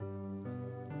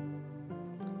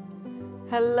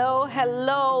Hello,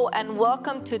 hello, and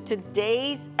welcome to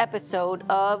today's episode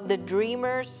of the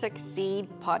Dreamers Succeed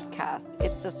podcast.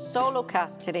 It's a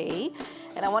solocast today,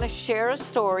 and I want to share a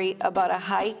story about a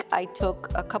hike I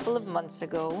took a couple of months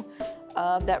ago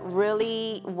that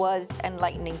really was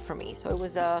enlightening for me. So it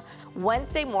was a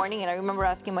Wednesday morning, and I remember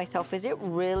asking myself, is it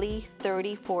really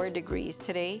 34 degrees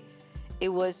today? It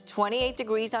was 28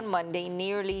 degrees on Monday,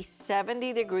 nearly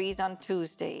 70 degrees on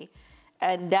Tuesday.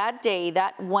 And that day,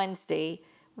 that Wednesday,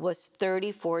 was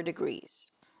 34 degrees.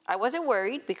 I wasn't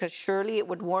worried because surely it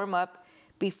would warm up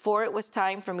before it was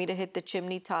time for me to hit the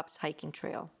Chimney Tops hiking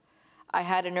trail. I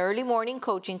had an early morning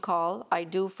coaching call I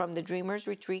do from the Dreamers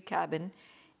Retreat cabin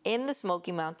in the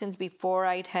Smoky Mountains before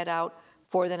I'd head out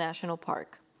for the national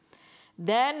park.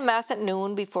 Then mass at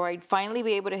noon before I'd finally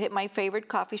be able to hit my favorite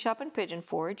coffee shop in Pigeon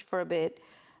Forge for a bit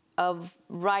of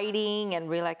writing and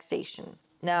relaxation.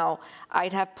 Now,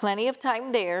 I'd have plenty of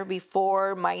time there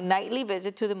before my nightly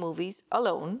visit to the movies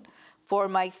alone for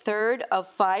my third of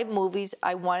 5 movies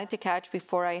I wanted to catch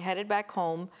before I headed back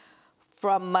home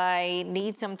from my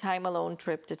need some time alone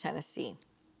trip to Tennessee.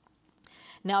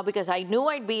 Now, because I knew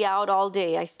I'd be out all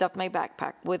day, I stuffed my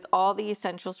backpack with all the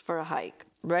essentials for a hike.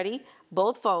 Ready?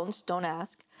 Both phones, don't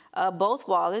ask. Both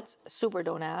wallets, super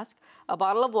don't ask. A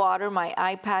bottle of water, my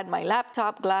iPad, my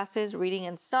laptop, glasses, reading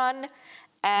and sun,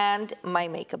 and my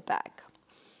makeup bag.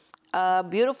 A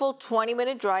beautiful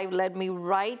 20-minute drive led me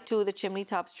right to the Chimney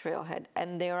Tops trailhead,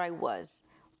 and there I was,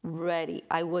 ready.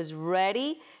 I was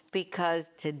ready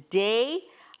because today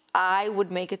I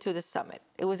would make it to the summit.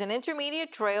 It was an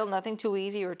intermediate trail, nothing too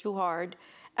easy or too hard,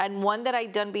 and one that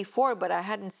I'd done before, but I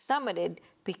hadn't summited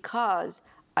because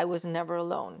I was never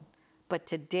alone. But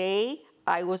today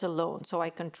I was alone, so I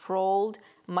controlled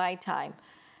my time.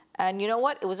 And you know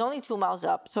what? It was only 2 miles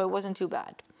up, so it wasn't too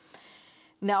bad.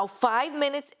 Now, 5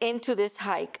 minutes into this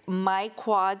hike, my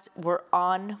quads were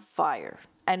on fire,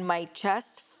 and my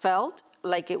chest felt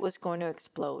like it was going to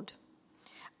explode.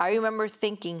 I remember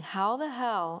thinking, how the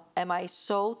hell am I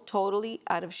so totally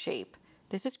out of shape?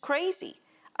 This is crazy.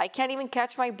 I can't even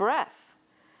catch my breath.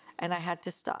 And I had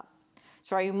to stop.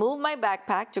 So I removed my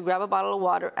backpack to grab a bottle of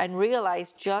water and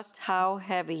realized just how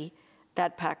heavy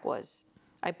that pack was.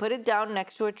 I put it down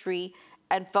next to a tree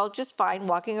and felt just fine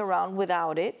walking around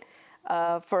without it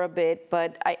for a bit,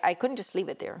 but I couldn't just leave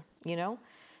it there, you know?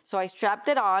 So I strapped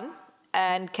it on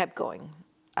and kept going.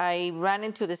 I ran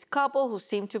into this couple who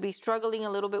seemed to be struggling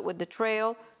a little bit with the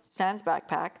trail, sans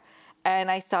backpack, and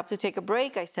I stopped to take a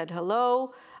break. I said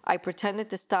hello. I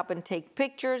pretended to stop and take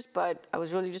pictures, but I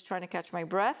was really just trying to catch my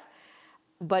breath,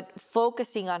 but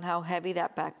focusing on how heavy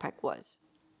that backpack was.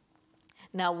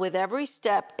 Now, with every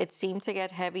step, it seemed to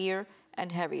get heavier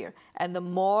and heavier. And the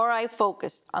more I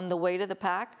focused on the weight of the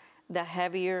pack, the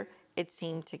heavier it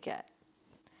seemed to get.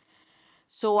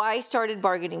 So I started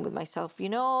bargaining with myself. You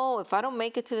know, if I don't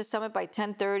make it to the summit by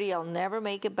 10:30, I'll never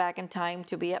make it back in time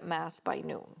to be at Mass by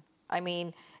noon. I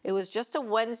mean, it was just a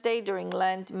Wednesday during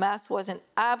Lent. Mass wasn't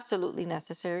absolutely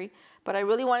necessary, but I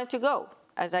really wanted to go,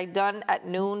 as I'd done at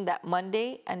noon that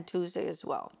Monday and Tuesday as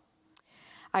well.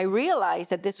 I realized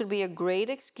that this would be a great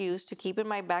excuse to keep in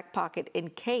my back pocket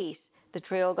in case the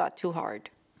trail got too hard.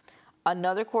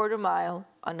 Another quarter mile,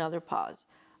 another pause.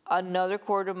 Another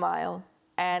quarter mile,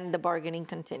 and the bargaining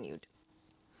continued.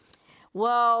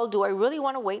 Well, do I really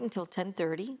want to wait until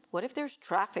 10:30? What if there's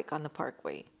traffic on the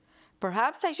parkway?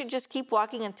 Perhaps I should just keep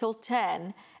walking until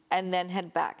 10 and then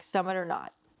head back, summit or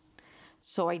not.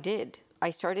 So I did.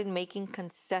 I started making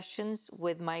concessions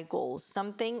with my goals,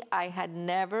 something I had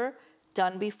never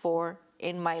done before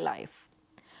in my life.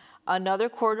 Another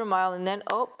quarter mile, and then,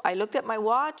 I looked at my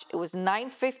watch. It was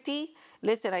 9:50.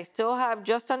 Listen, I still have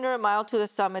just under a mile to the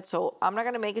summit, so I'm not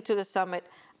going to make it to the summit.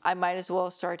 I might as well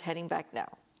start heading back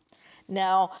now.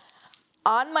 Now,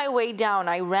 on my way down,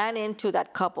 I ran into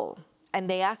that couple, and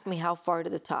they asked me how far to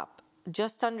the top.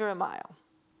 Just under a mile.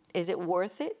 Is it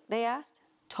worth it? They asked.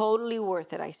 Totally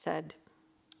worth it, I said.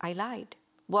 I lied.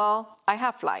 Well, I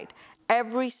have lied.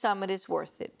 Every summit is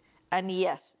worth it. And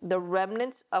yes, the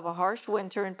remnants of a harsh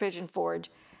winter in Pigeon Forge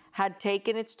had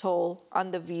taken its toll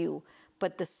on the view,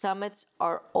 but the summits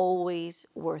are always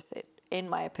worth it, in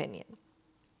my opinion.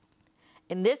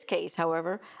 In this case,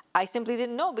 however, I simply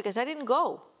didn't know because I didn't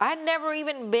go. I had never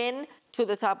even been to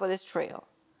the top of this trail.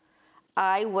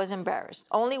 I was embarrassed,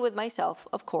 only with myself,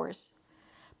 of course.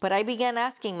 But I began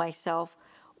asking myself,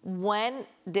 when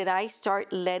did I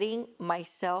start letting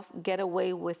myself get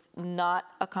away with not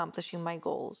accomplishing my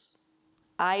goals?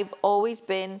 I've always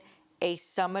been a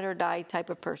summit or die type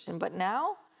of person, but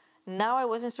now I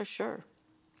wasn't so sure.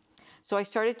 So I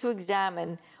started to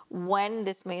examine when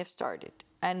this may have started.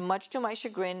 And much to my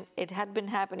chagrin, it had been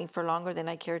happening for longer than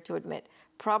I cared to admit,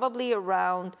 probably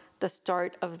around the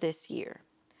start of this year.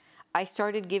 I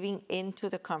started giving in to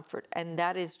the comfort, and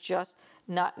that is just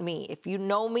not me. If you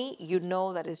know me, you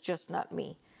know that is just not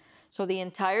me. So the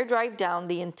entire drive down,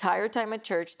 the entire time at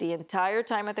church, the entire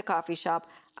time at the coffee shop,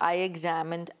 I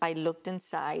examined, I looked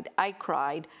inside, I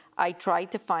cried, I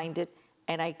tried to find it,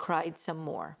 and I cried some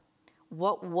more.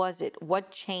 What was it? What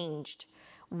changed?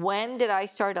 When did I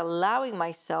start allowing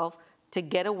myself to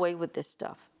get away with this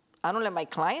stuff? I don't let my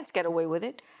clients get away with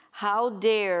it. How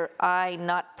dare I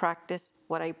not practice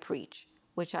what I preach,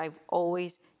 which I've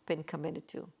always been committed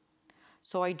to?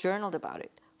 So I journaled about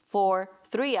it for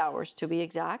 3 hours, to be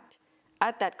exact,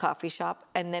 at that coffee shop,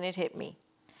 and then it hit me.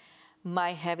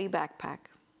 My heavy backpack.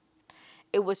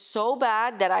 It was so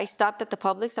bad that I stopped at the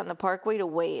Publix on the Parkway to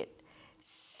weigh it.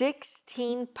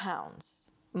 16 pounds.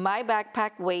 My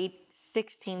backpack weighed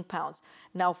 16 pounds.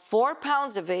 Now, 4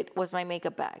 pounds of it was my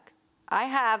makeup bag. I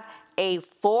have a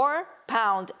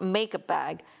 4-pound makeup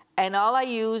bag, and all I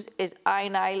use is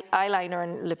eyeliner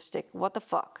and lipstick. What the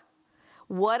fuck?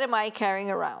 What am I carrying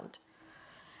around?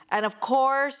 And of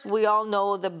course, we all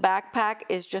know the backpack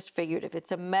is just figurative.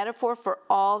 It's a metaphor for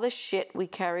all the shit we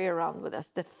carry around with us,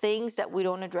 the things that we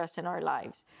don't address in our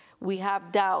lives. We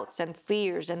have doubts and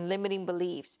fears and limiting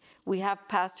beliefs. We have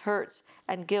past hurts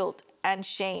and guilt and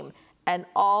shame and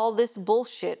all this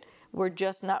bullshit we're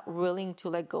just not willing to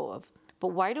let go of. But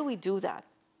why do we do that?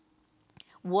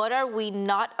 What are we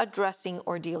not addressing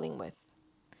or dealing with?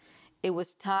 It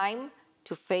was time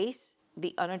to face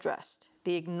the unaddressed,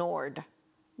 the ignored.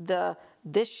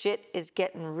 This shit is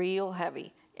getting real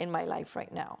heavy in my life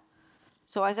right now.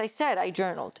 So as I said, I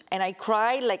journaled and I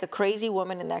cried like a crazy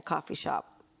woman in that coffee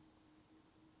shop.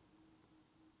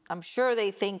 I'm sure they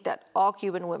think that all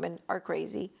Cuban women are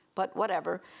crazy, but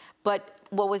whatever. But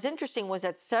what was interesting was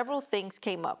that several things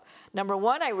came up. Number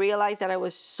one, I realized that I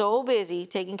was so busy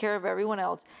taking care of everyone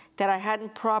else that I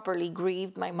hadn't properly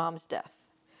grieved my mom's death.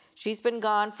 She's been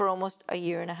gone for almost a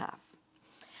year and a half.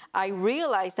 I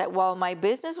realized that while my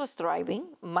business was thriving,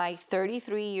 my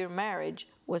 33-year marriage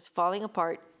was falling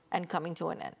apart and coming to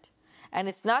an end. And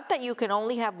it's not that you can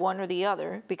only have one or the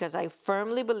other, because I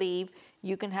firmly believe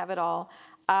you can have it all.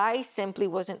 I simply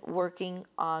wasn't working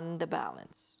on the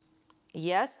balance.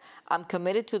 Yes, I'm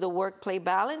committed to the work-play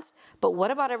balance, but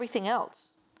what about everything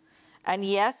else? And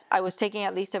yes, I was taking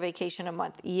at least a vacation a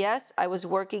month. Yes, I was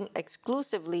working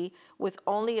exclusively with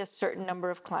only a certain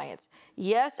number of clients.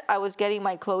 Yes, I was getting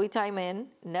my Chloe time in.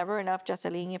 Never enough,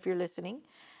 Jocelyn, if you're listening.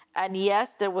 And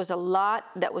yes, there was a lot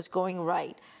that was going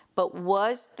right. But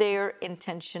was there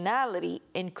intentionality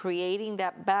in creating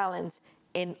that balance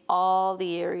in all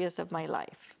the areas of my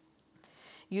life?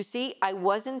 You see, I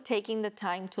wasn't taking the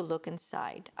time to look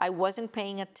inside. I wasn't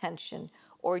paying attention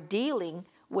or dealing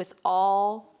with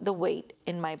all the weight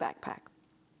in my backpack.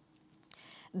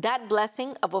 That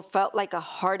blessing of what felt like a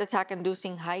heart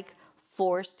attack-inducing hike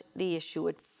forced the issue.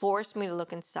 It forced me to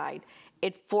look inside.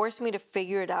 It forced me to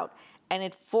figure it out. And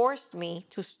it forced me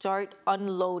to start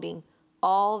unloading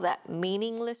all that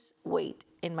meaningless weight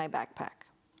in my backpack.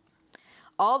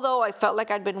 Although I felt like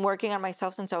I'd been working on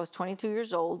myself since I was 22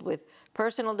 years old with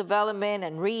personal development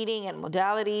and reading and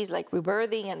modalities like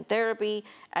rebirthing and therapy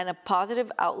and a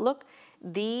positive outlook,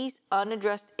 these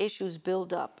unaddressed issues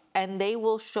build up and they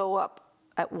will show up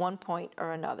at one point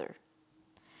or another.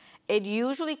 It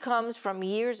usually comes from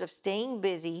years of staying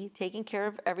busy, taking care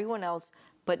of everyone else,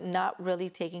 but not really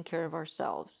taking care of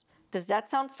ourselves. Does that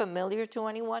sound familiar to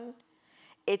anyone?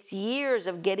 It's years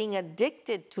of getting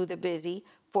addicted to the busy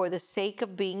for the sake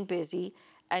of being busy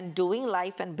and doing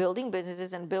life and building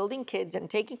businesses and building kids and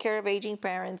taking care of aging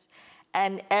parents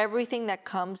and everything that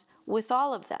comes with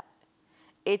all of that.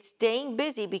 It's staying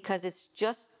busy because it's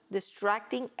just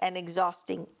distracting and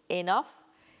exhausting enough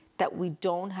that we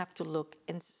don't have to look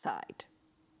inside.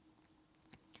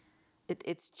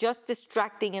 It's just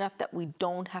distracting enough that we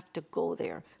don't have to go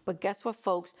there. But guess what,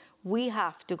 folks? We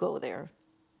have to go there.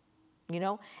 You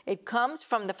know, it comes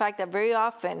from the fact that very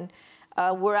often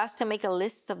we're asked to make a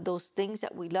list of those things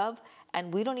that we love,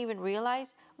 and we don't even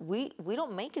realize we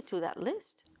don't make it to that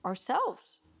list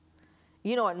ourselves.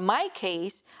 You know, in my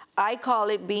case, I call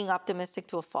it being optimistic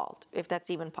to a fault, if that's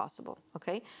even possible,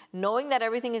 okay? Knowing that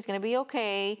everything is going to be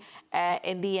okay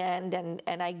in the end,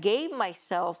 and I gave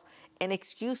myself an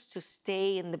excuse to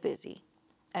stay in the busy.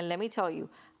 And let me tell you,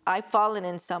 I've fallen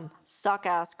in some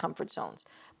suck-ass comfort zones,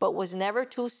 but was never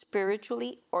too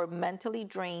spiritually or mentally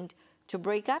drained to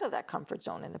break out of that comfort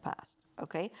zone in the past,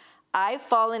 okay? I've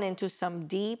fallen into some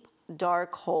deep,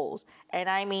 dark holes, and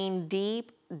I mean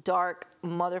deep, dark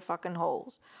motherfucking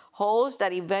holes holes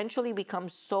that eventually become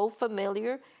so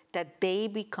familiar that they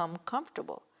become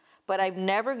comfortable. But I've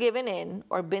never given in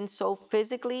or been so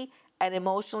physically and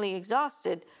emotionally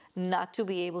exhausted not to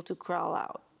be able to crawl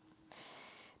out.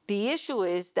 The issue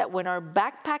is that when our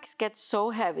backpacks get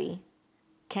so heavy,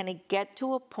 can it get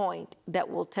to a point that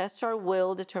will test our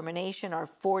will, determination, our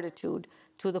fortitude,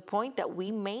 to the point that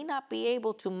we may not be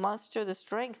able to muster the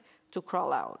strength to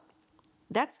crawl out?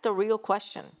 That's the real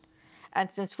question. And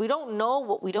since we don't know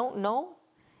what we don't know,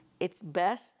 it's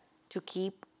best to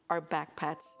keep our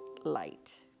backpacks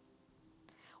light.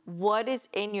 What is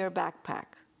in your backpack?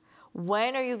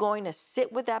 When are you going to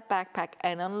sit with that backpack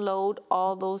and unload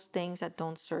all those things that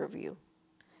don't serve you?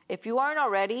 If you aren't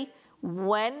already,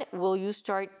 when will you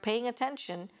start paying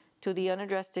attention to the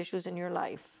unaddressed issues in your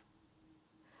life?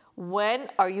 When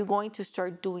are you going to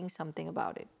start doing something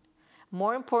about it?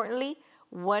 More importantly,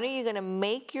 when are you going to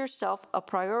make yourself a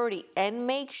priority and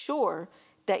make sure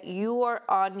that you are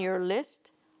on your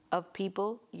list of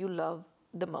people you love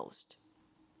the most?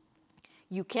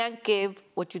 You can't give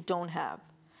what you don't have.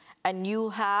 And you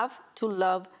have to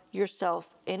love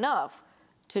yourself enough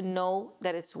to know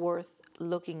that it's worth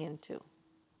looking into.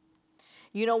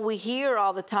 You know, we hear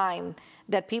all the time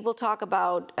that people talk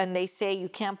about and they say you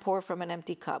can't pour from an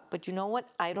empty cup. But you know what?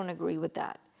 I don't agree with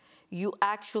that. You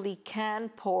actually can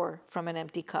pour from an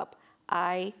empty cup.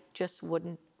 I just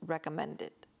wouldn't recommend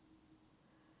it.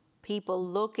 People,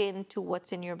 look into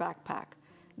what's in your backpack.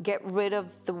 Get rid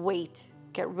of the weight.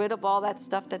 Get rid of all that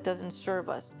stuff that doesn't serve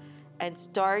us. And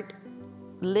start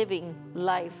living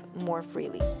life more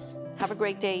freely. Have a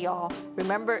great day, y'all.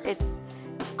 Remember, it's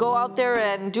go out there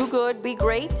and do good, be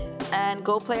great, and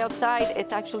go play outside.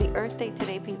 It's actually Earth Day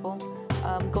today, people.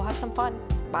 Go have some fun.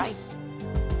 Bye.